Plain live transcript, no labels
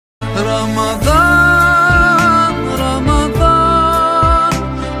رمضان رمضان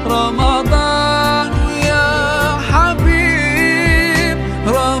رمضان يا حبيب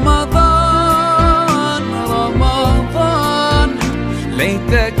رمضان رمضان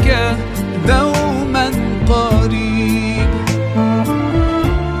ليتك دوما قريب.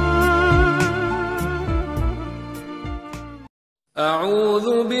 أعوذ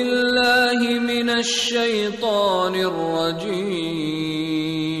بالله من الشيطان الرجيم.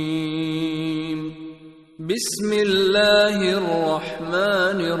 بسم الله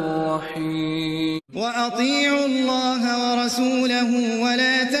الرحمن الرحيم. وأطيعوا الله ورسوله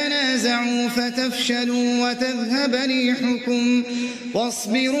ولا تنازعوا فتفشلوا وتذهب ريحكم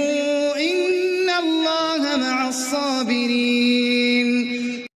واصبروا إن الله مع الصابرين.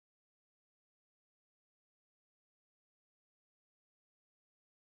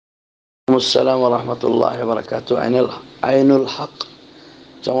 আসসালামু রাহমাতুল্লাহি ওয়া বারাকাতুহু। আইনুল হক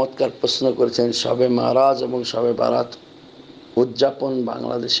চমৎকার প্রশ্ন করেছেন। শবে মেরাজ এবং শবে বারাত উদযাপন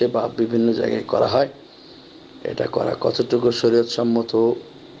বাংলাদেশে বা বিভিন্ন জায়গায় করা হয়, এটা করা কতটুকু শরীয়ত সম্মত,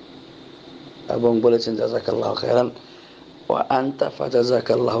 এবং বলেছেন জাযাকাল্লাহু খায়রান ওয়া আনতা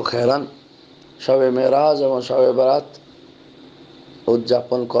ফাজাযাকাল্লাহু খায়রান। শবে মেরাজ এবং শবে বারাত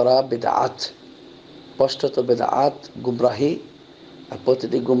উদযাপন করা বিদআত, স্পষ্টত বিদআত, গুমরাহি, আর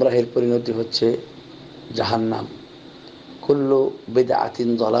প্রতিটি গুমরাহির পরিণতি হচ্ছে জাহান্নাম। কুল্লু বিদআতিন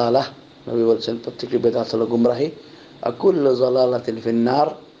যালালাহ, নবী বলেছেন প্রত্যেকটি বিদআত হলো গুমরাহি, আর কুল্লু যালালাতিন ফিন্নার,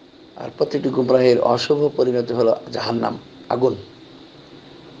 আর প্রত্যেকটি গুমরাহির অশুভ পরিণতি হলো জাহান্নাম, আগুন।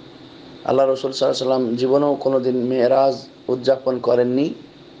 আল্লাহ রাসূল সাল্লাল্লাহু আলাইহি ওয়াসাল্লাম জীবনেও কোনোদিন মেরাজ উদযাপন করেননি,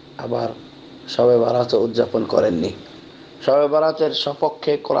 আবার শবে বারাতও উদযাপন করেননি। শবে বারাতের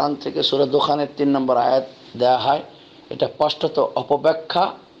সপক্ষে কোরআন থেকে সূরা দুখানের 3 নম্বর আয়াত দেয়া হয়। এটা স্পষ্টত অপব্যাখ্যা,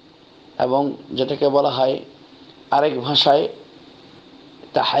 এবং যেটাকে বলা হয় আরেক ভাষায়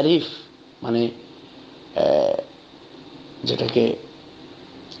তাহরিফ, মানে যেটাকে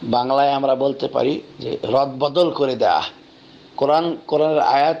বাংলায় আমরা বলতে পারি যে রদবদল করে দেয়া। কোরআনের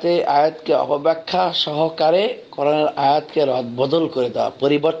আয়াতকে অপব্যাখ্যা সহকারে কোরআনের আয়াতকে রদবদল করে দেওয়া,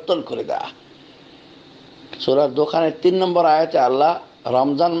 পরিবর্তন করে দেওয়া। সূরা দোকানের 3 নম্বর আয়াতে আল্লাহ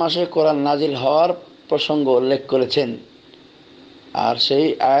রমজান মাসে কোরআন নাজিল হওয়ার প্রসঙ্গ উল্লেখ করেছেন, আর সেই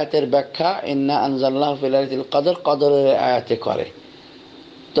আয়াতের ব্যাখ্যা ইন্না আনজালনাহু ফি লাইলাতুল কদর, কদরের আয়াতে করে।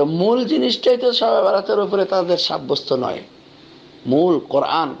 তো মূল জিনিসটাই তো শবে বারাতের উপরে তাদের সাব্যস্ত নয়, মূল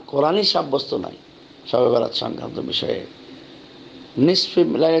কোরআনই সাব্যস্ত নয় শবে বারাত সংক্রান্ত বিষয়ে।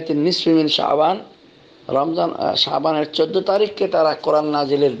 লাইলাতুন নিসফি মিন শাবান, রমজান শাবানের 14 তারিখকে তারা কোরআন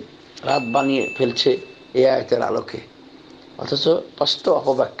নাজিলের রাত বানিয়ে ফেলছে এই আয়াতের আলোকে, অথচ স্পষ্ট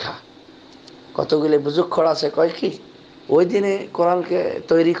অপব্যাখ্যা। কতগুলি বুজুক্ষর আছে, কয় কি ওই দিনে কোরআনকে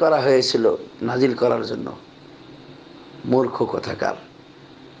তৈরি করা হয়েছিল নাজিল করার জন্য। মূর্খ কথাকার।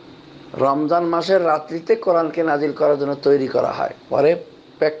 রমজান মাসের রাত্রিতে কোরআনকে নাজিল করার জন্য তৈরি করা হয়, পরে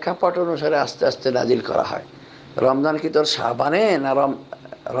প্রেক্ষাপট অনুসারে আস্তে আস্তে নাজিল করা হয়। রমজান কি তোর শাবানে না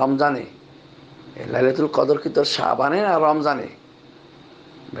রমজানে? লাইলাতুল কদর কি তোর শাবানে না রমজানে?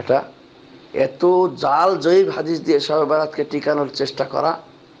 বেটা, এত জাল জয়ীব হাদিস দিয়ে শবে বারাতকে টিকানোর চেষ্টা করা,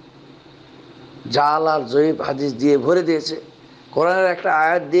 জাল আর জয়ীব হাদিস দিয়ে ভরে দিয়েছে। কোরআনের একটা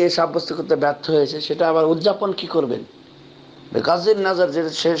আয়াত দিয়ে সাব্যস্ত করতে ব্যর্থ হয়েছে, সেটা আবার উদযাপন কি করবেন? বেকাজির নাজার,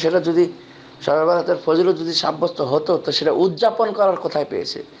 সেটা যদি শবে বারাতের ফজিলত যদি সাব্যস্ত হতো, তো সেটা উদযাপন করার কোথায়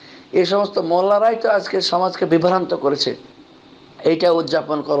পেয়েছে? এই সমস্ত মোল্লারাই তো আজকে সমাজকে বিভ্রান্ত করেছে। এইটা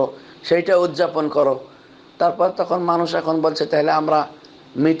উদযাপন করো, সেইটা উদযাপন করো। তারপর তখন মানুষ এখন বলছে তাহলে আমরা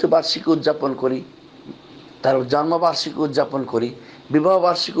মৃত্যুবার্ষিকী উদযাপন করি, তার জন্মবার্ষিকী উদযাপন করি, বিবাহ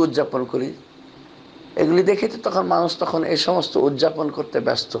বার্ষিকী উদযাপন করি। এগুলি দেখে তো তখন মানুষ তখন এই সমস্ত উদযাপন করতে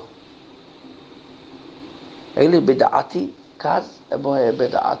ব্যস্ত। এগুলি বিদআতি কাজ, এবং এই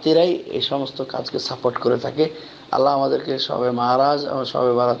বিদআতিরাই এই সমস্ত কাজকে সাপোর্ট করে থাকে। আল্লাহ আমাদেরকে শবে মেরাজ এবং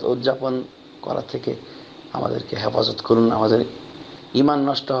শবে বারাত উদযাপন করা থেকে আমাদেরকে হেফাজত করুন, আমাদের ঈমান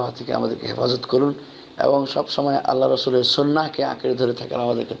নষ্ট হওয়া থেকে আমাদেরকে হেফাজত করুন, এবং সব সময় আল্লাহ রাসূলের সুন্নাহকে আঁকড়ে ধরে থাকার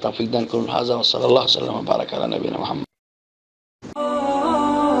আমাদেরকে তৌফিক দান করুন। হাযা ওয়া সাল্লাল্লাহু আলাইহি ওয়া সাল্লাম বারাকা আলা নবিয়িনা মুহাম্মদ।